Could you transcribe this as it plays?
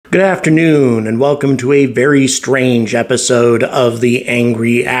Good afternoon, and welcome to a very strange episode of The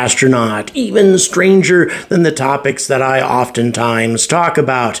Angry Astronaut, even stranger than the topics that I oftentimes talk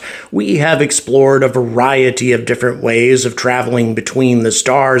about. We have explored a variety of different ways of traveling between the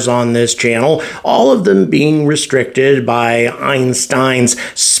stars on this channel, all of them being restricted by Einstein's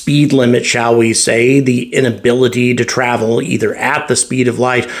speed limit, shall we say, the inability to travel either at the speed of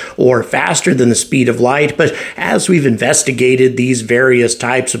light or faster than the speed of light. But as we've investigated these various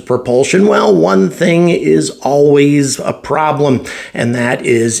types of propulsion, well, one thing is always a problem, and that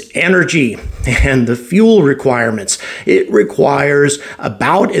is energy and the fuel requirements. It requires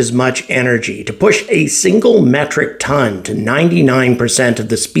about as much energy to push a single metric ton to 99% of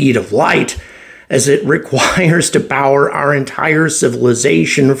the speed of light as it requires to power our entire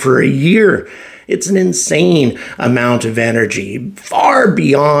civilization for a year. It's an insane amount of energy, far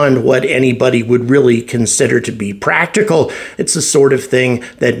beyond what anybody would really consider to be practical. It's the sort of thing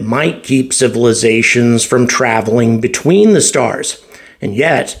that might keep civilizations from traveling between the stars. And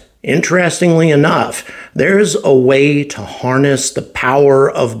yet, interestingly enough, there's a way to harness the power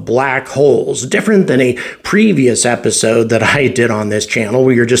of black holes, different than a previous episode that I did on this channel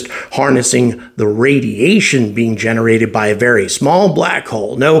where you're just harnessing the radiation being generated by a very small black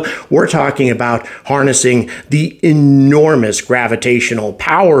hole. No, we're talking about harnessing the enormous gravitational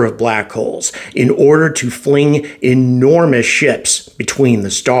power of black holes in order to fling enormous ships between the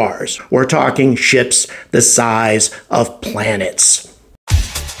stars. We're talking ships the size of planets.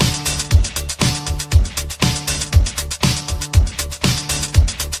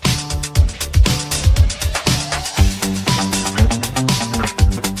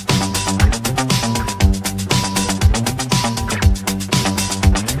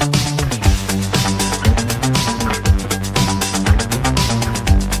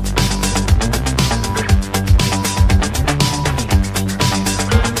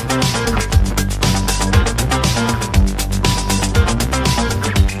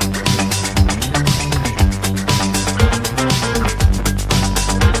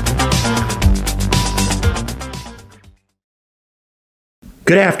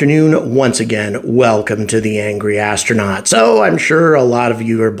 Good afternoon, once again, welcome to The Angry Astronaut. So I'm sure a lot of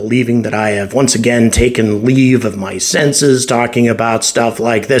you are believing that I have once again taken leave of my senses talking about stuff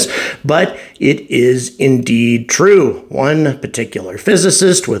like this, but it is indeed true. One particular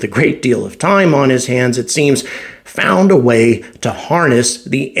physicist with a great deal of time on his hands, it seems, found a way to harness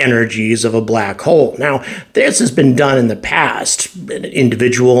the energies of a black hole. Now, this has been done in the past. An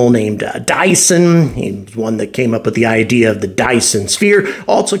individual named Dyson, he was one that came up with the idea of the Dyson sphere,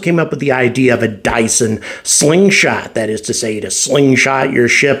 also came up with the idea of a Dyson slingshot. That is to say, to slingshot your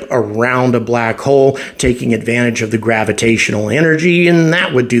ship around a black hole, taking advantage of the gravitational energy, and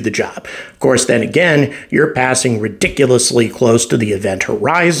that would do the job. Of course, then again, you're passing ridiculously close to the event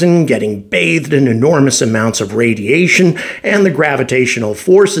horizon, getting bathed in enormous amounts of radiation, and the gravitational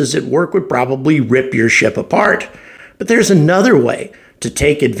forces at work would probably rip your ship apart. But there's another way to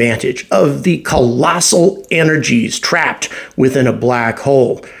take advantage of the colossal energies trapped within a black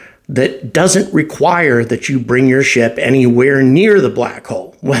hole that doesn't require that you bring your ship anywhere near the black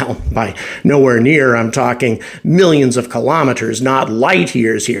hole. Well, by nowhere near, I'm talking millions of kilometers, not light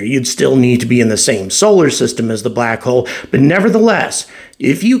years here. You'd still need to be in the same solar system as the black hole. But nevertheless,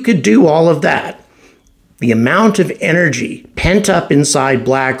 if you could do all of that, the amount of energy pent up inside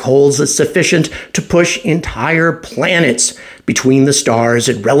black holes is sufficient to push entire planets between the stars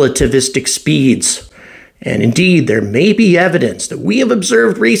at relativistic speeds. And indeed, there may be evidence that we have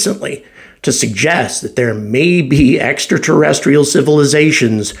observed recently to suggest that there may be extraterrestrial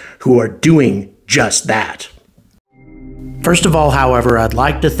civilizations who are doing just that. First of all, however, I'd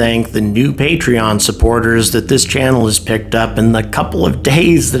like to thank the new Patreon supporters that this channel has picked up in the couple of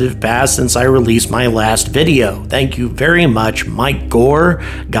days that have passed since I released my last video. Thank you very much, Mike Gore,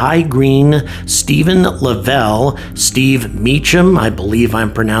 Guy Green, Stephen Lavelle, Steve Meacham, I believe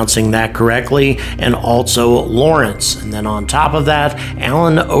I'm pronouncing that correctly, and also Lawrence. And then on top of that,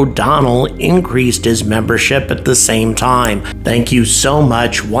 Alan O'Donnell increased his membership at the same time. Thank you so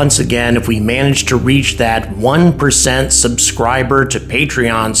much. Once again, if we manage to reach that 1% subscriber to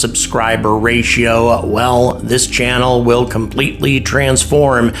Patreon subscriber ratio, well, this channel will completely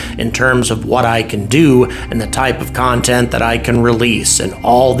transform in terms of what I can do and the type of content that I can release. And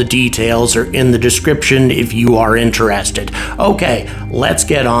all the details are in the description if you are interested. Okay, let's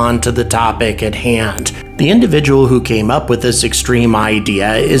get on to the topic at hand. The individual who came up with this extreme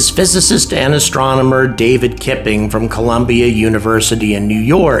idea is physicist and astronomer David Kipping from Columbia University in New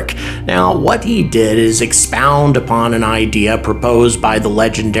York. Now, what he did is expound upon an idea proposed by the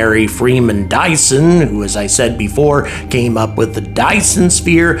legendary Freeman Dyson, who, as I said before, came up with the Dyson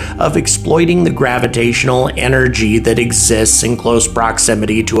sphere of exploiting the gravitational energy that exists in close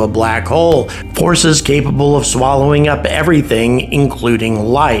proximity to a black hole, forces capable of swallowing up everything, including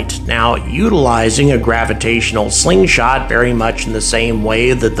light. Now, utilizing a gravitational slingshot very much in the same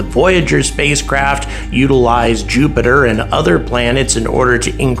way that the Voyager spacecraft utilized Jupiter and other planets in order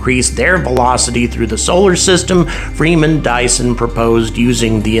to increase their velocity through the solar system, Freeman Dyson proposed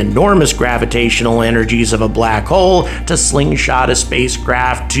using the enormous gravitational energies of a black hole to slingshot a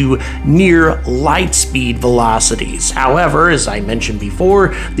spacecraft to near light speed velocities. However, as I mentioned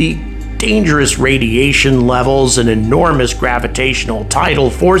before, the dangerous radiation levels and enormous gravitational tidal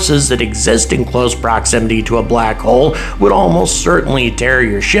forces that exist in close proximity to a black hole would almost certainly tear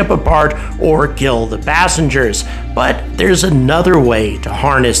your ship apart or kill the passengers. But there's another way to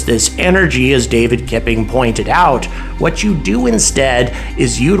harness this energy, as David Kipping pointed out. What you do instead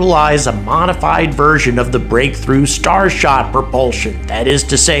is utilize a modified version of the breakthrough starshot propulsion. That is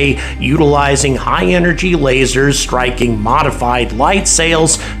to say, utilizing high-energy lasers striking modified light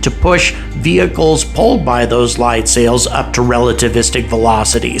sails to push vehicles pulled by those light sails up to relativistic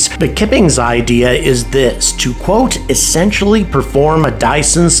velocities. But Kipping's idea is this: to, quote, essentially perform a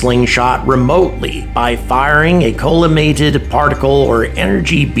Dyson slingshot remotely by firing a collimated particle or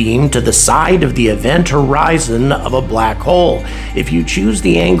energy beam to the side of the event horizon of a black hole. If you choose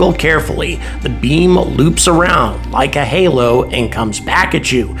the angle carefully, the beam loops around like a halo and comes back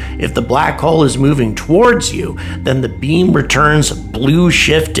at you. If the black hole is moving towards you, then the beam returns blue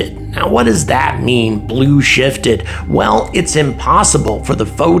shifted. Now, what does that mean, blue shifted? Well, it's impossible for the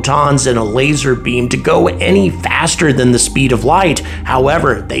photons in a laser beam to go any faster than the speed of light.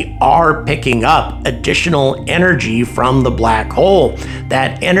 However, they are picking up additional energy from the black hole.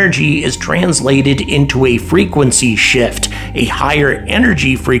 That energy is translated into a frequency shift, a higher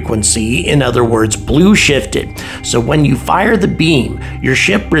energy frequency, in other words, blue shifted. So when you fire the beam, your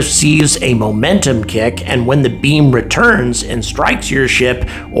ship receives a momentum kick, and when the beam returns and strikes your ship,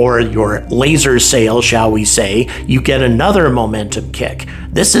 or your laser sail, shall we say, you get another momentum kick.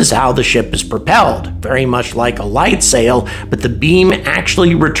 This is how the ship is propelled, very much like a light sail, but the beam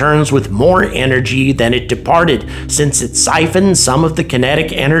actually returns with more energy than it departed, since it siphoned some of the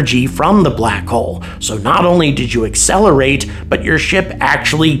kinetic energy from the black hole. So not only did you accelerate, but your ship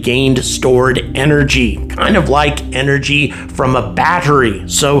actually gained stored energy, kind of like energy from a battery.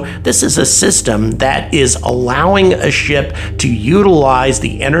 So this is a system that is allowing a ship to utilize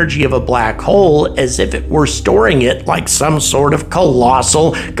the energy of a black hole as if it were storing it like some sort of colossal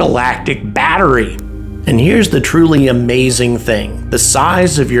galactic battery. And here's the truly amazing thing. The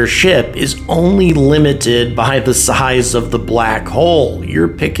size of your ship is only limited by the size of the black hole. You're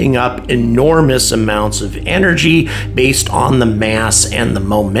picking up enormous amounts of energy based on the mass and the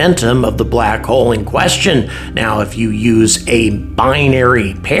momentum of the black hole in question. Now, if you use a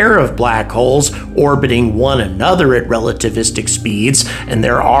binary pair of black holes orbiting one another at relativistic speeds, and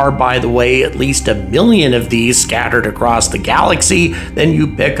there are, by the way, at least 1 million of these scattered across the galaxy, then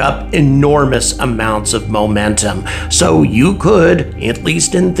you pick up enormous amounts of momentum. So you could, at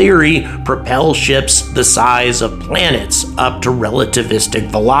least in theory, propel ships the size of planets up to relativistic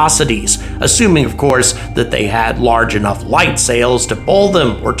velocities, assuming, of course, that they had large enough light sails to pull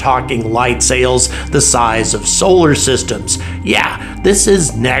them. We're talking light sails the size of solar systems. Yeah, this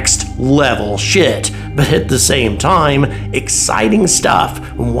is next level shit, but at the same time, exciting stuff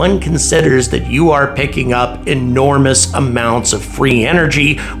when one considers that you are picking up enormous amounts of free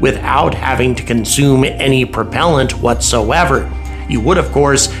energy without having to consume any propellant whatsoever. You would, of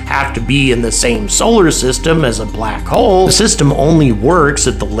course, have to be in the same solar system as a black hole. The system only works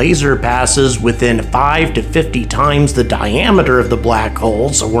if the laser passes within 5 to 50 times the diameter of the black hole,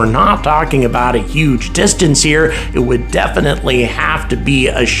 so we're not talking about a huge distance here. It would definitely have to be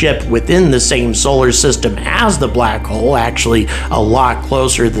a ship within the same solar system as the black hole, actually a lot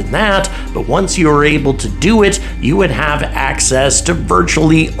closer than that, but once you are able to do it, you would have access to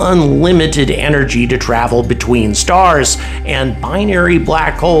virtually unlimited energy to travel between stars, and binary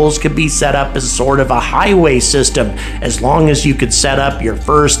black holes could be set up as sort of a highway system. As long as you could set up your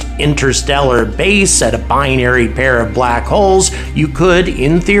first interstellar base at a binary pair of black holes, you could,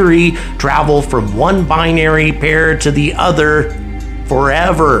 in theory, travel from one binary pair to the other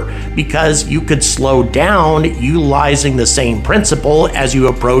forever, because you could slow down utilizing the same principle as you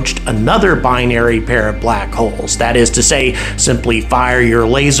approached another binary pair of black holes. That is to say, simply fire your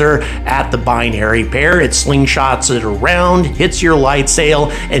laser at the binary pair, it slingshots it around, hits your light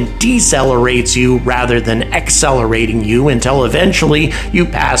sail, and decelerates you rather than accelerating you until eventually you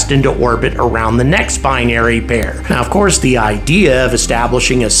passed into orbit around the next binary pair. Now, of course, the idea of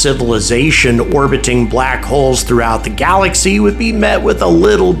establishing a civilization orbiting black holes throughout the galaxy would be met with a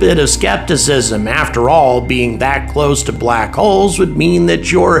little bit of skepticism. After all, being that close to black holes would mean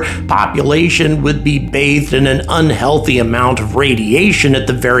that your population would be bathed in an unhealthy amount of radiation at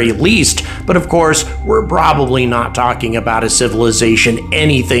the very least. But of course, we're probably not talking about a civilization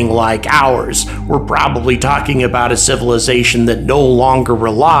anything like ours. We're probably talking about a civilization that no longer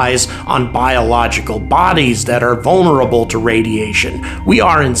relies on biological bodies that are vulnerable to radiation. We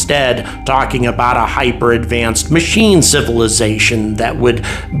are instead talking about a hyper-advanced machine civilization that would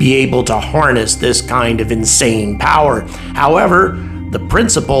be able to harness this kind of insane power. However, the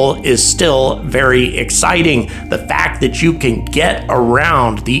principle is still very exciting. The fact that you can get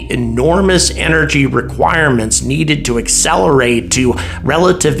around the enormous energy requirements needed to accelerate to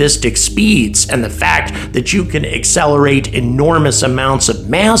relativistic speeds, and the fact that you can accelerate enormous amounts of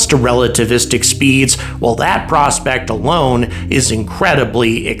mass to relativistic speeds, well, that prospect alone is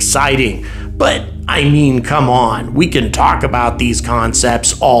incredibly exciting. But I mean, come on, we can talk about these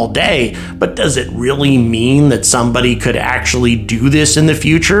concepts all day, but does it really mean that somebody could actually do this in the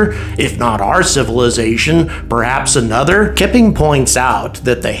future? If not our civilization, perhaps another? Kipping points out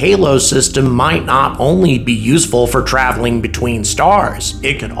that the halo system might not only be useful for traveling between stars,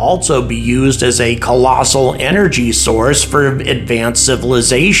 it could also be used as a colossal energy source for advanced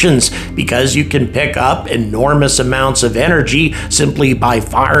civilizations, because you can pick up enormous amounts of energy simply by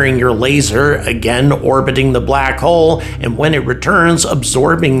firing your laser again orbiting the black hole, and when it returns,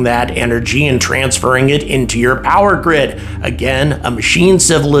 absorbing that energy and transferring it into your power grid. Again, a machine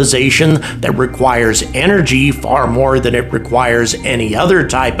civilization that requires energy far more than it requires any other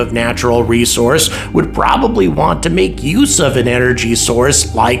type of natural resource would probably want to make use of an energy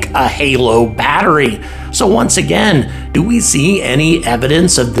source like a halo battery. So once again, do we see any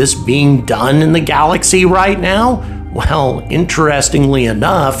evidence of this being done in the galaxy right now? Well, interestingly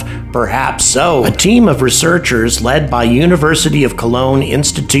enough, perhaps so. A team of researchers led by University of Cologne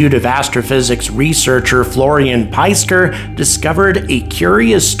Institute of Astrophysics researcher Florian Peisker discovered a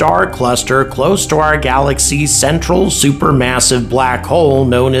curious star cluster close to our galaxy's central supermassive black hole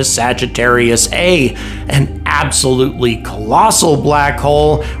known as Sagittarius A, an absolutely colossal black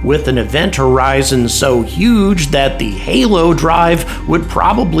hole with an event horizon so huge that the halo drive would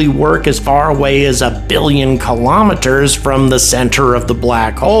probably work as far away as 1 billion kilometers from the center of the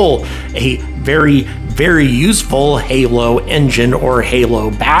black hole. A very useful halo engine or halo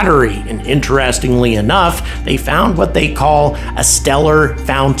battery. And interestingly enough, they found what they call a stellar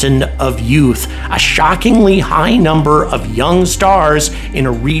fountain of youth, a shockingly high number of young stars in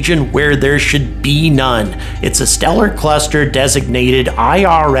a region where there should be none. It's a stellar cluster designated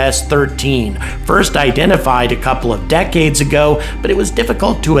IRS-13, first identified a couple of decades ago, but it was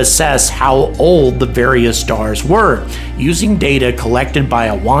difficult to assess how old the various stars were. Using data collected by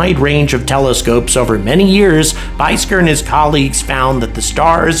a wide range of telescopes over many years, Peisker and his colleagues found that the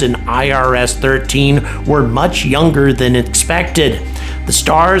stars in IRS-13 were much younger than expected. The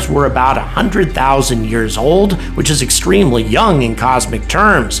stars were about 100,000 years old, which is extremely young in cosmic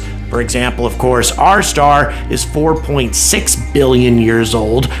terms. For example, of course, our star is 4.6 billion years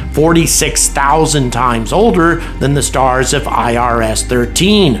old, 46,000 times older than the stars of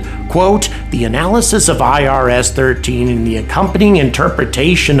IRS-13. Quote, "The analysis of IRS-13 and the accompanying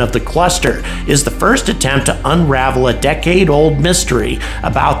interpretation of the cluster is the first attempt to unravel a decade-old mystery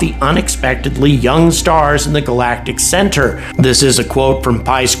about the unexpectedly young stars in the galactic center." This is a quote from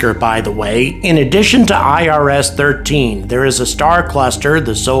Peisker, by the way. In addition to IRS-13, there is a star cluster,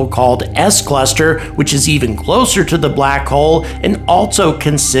 the so-called S cluster, which is even closer to the black hole and also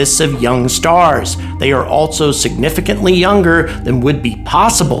consists of young stars. They are also significantly younger than would be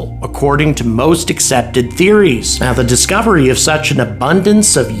possible, according to most accepted theories. Now, the discovery of such an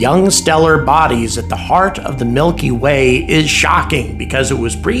abundance of young stellar bodies at the heart of the Milky Way is shocking, because it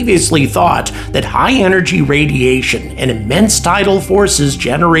was previously thought that high-energy radiation and immense tidal forces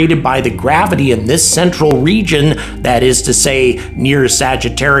generated by the gravity in this central region, that is to say, near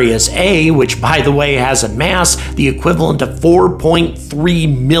Sagittarius A, which by the way has a mass the equivalent of 4.3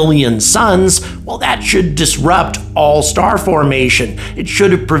 million suns, well, that should disrupt all star formation. It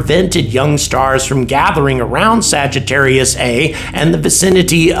should have prevented prevented young stars from gathering around Sagittarius A and the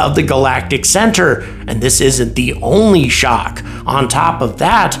vicinity of the galactic center. And this isn't the only shock. On top of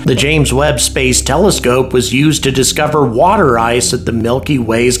that, the James Webb Space Telescope was used to discover water ice at the Milky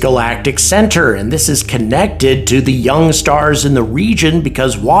Way's galactic center, and this is connected to the young stars in the region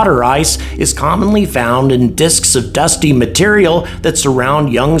because water ice is commonly found in disks of dusty material that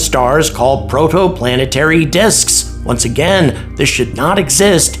surround young stars called protoplanetary disks. Once again, this should not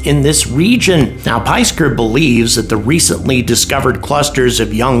exist in this region. Now, Peisker believes that the recently discovered clusters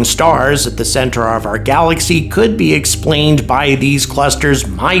of young stars at the center of our galaxy could be explained by these clusters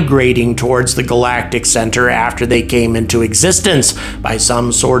migrating towards the galactic center after they came into existence by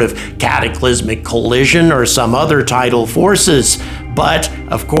some sort of cataclysmic collision or some other tidal forces. But,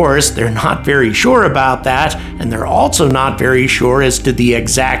 of course, they're not very sure about that, and they're also not very sure as to the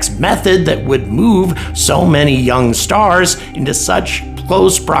exact method that would move so many young stars into such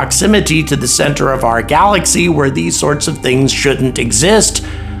close proximity to the center of our galaxy where these sorts of things shouldn't exist.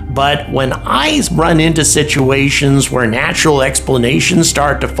 But when I run into situations where natural explanations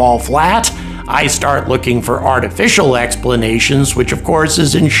start to fall flat, I start looking for artificial explanations, which of course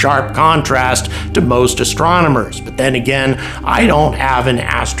is in sharp contrast to most astronomers. But then again, I don't have an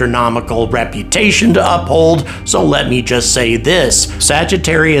astronomical reputation to uphold, so let me just say this.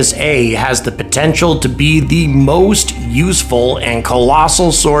 Sagittarius A has the potential to be the most useful and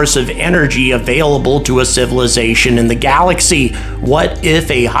colossal source of energy available to a civilization in the galaxy. What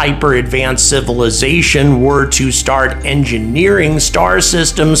if a hyper-advanced civilization were to start engineering star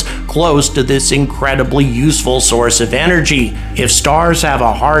systems close to this incredibly useful source of energy? If stars have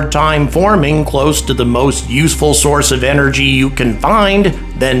a hard time forming close to the most useful source of energy you can find,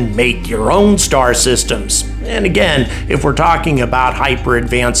 then make your own star systems. And again, if we're talking about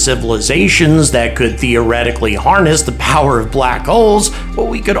hyper-advanced civilizations that could theoretically harness the power of black holes, well,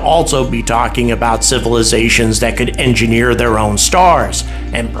 we could also be talking about civilizations that could engineer their own stars,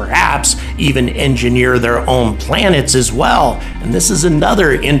 and perhaps even engineer their own planets as well. And this is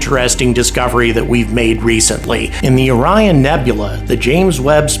another interesting discovery that we've made recently. In the Orion Nebula, the James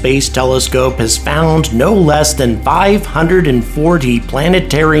Webb Space Telescope has found no less than 540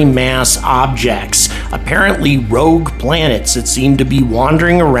 planetary mass objects, apparently rogue planets that seem to be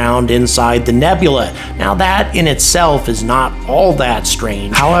wandering around inside the nebula. Now that in itself is not all that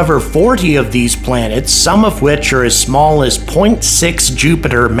strange. However, 40 of these planets, some of which are as small as 0.6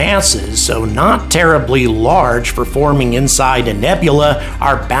 Jupiter masses, so not terribly large for forming inside a nebula,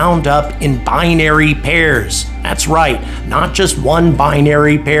 are bound up in binary pairs. That's right, not just one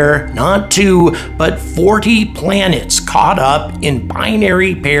binary pair, not two, but 40 planets caught up in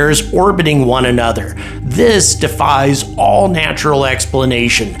binary pairs orbiting one another. This defies all natural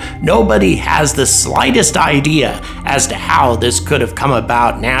explanation. Nobody has the slightest idea as to how this could have come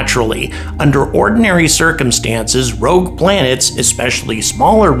about naturally. Under ordinary circumstances, rogue planets, especially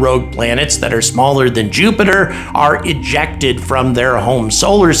smaller rogue planets that are smaller than Jupiter, are ejected from their home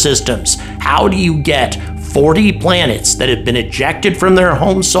solar systems. How do you get 40 planets that have been ejected from their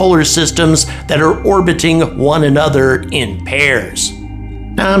home solar systems that are orbiting one another in pairs?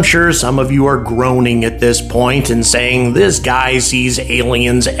 Now, I'm sure some of you are groaning at this point and saying, this guy sees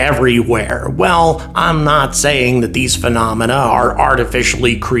aliens everywhere. Well, I'm not saying that these phenomena are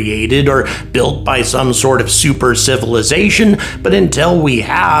artificially created or built by some sort of super civilization, but until we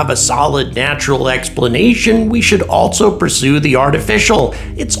have a solid natural explanation, we should also pursue the artificial.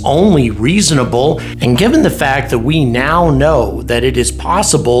 It's only reasonable, and given the fact that we now know that it is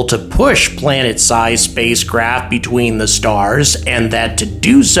possible to push planet-sized spacecraft between the stars, and that to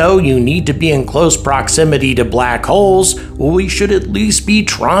do so you need to be in close proximity to black holes, well, we should at least be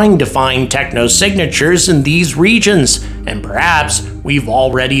trying to find technosignatures in these regions, and perhaps we've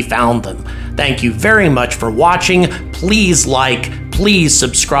already found them. Thank you very much for watching. Please like, please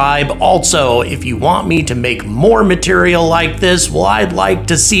subscribe. Also, if you want me to make more material like this, well, I'd like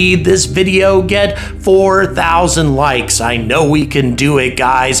to see this video get 4,000 likes. I know we can do it,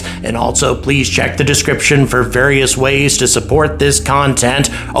 guys. And also, please check the description for various ways to support this content.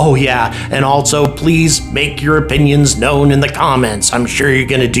 Oh yeah, and also please make your opinions known in the comments. I'm sure you're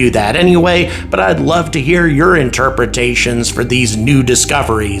gonna do that anyway, but I'd love to hear your interpretations for these new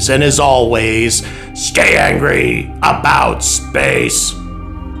discoveries. And as always, stay angry about space.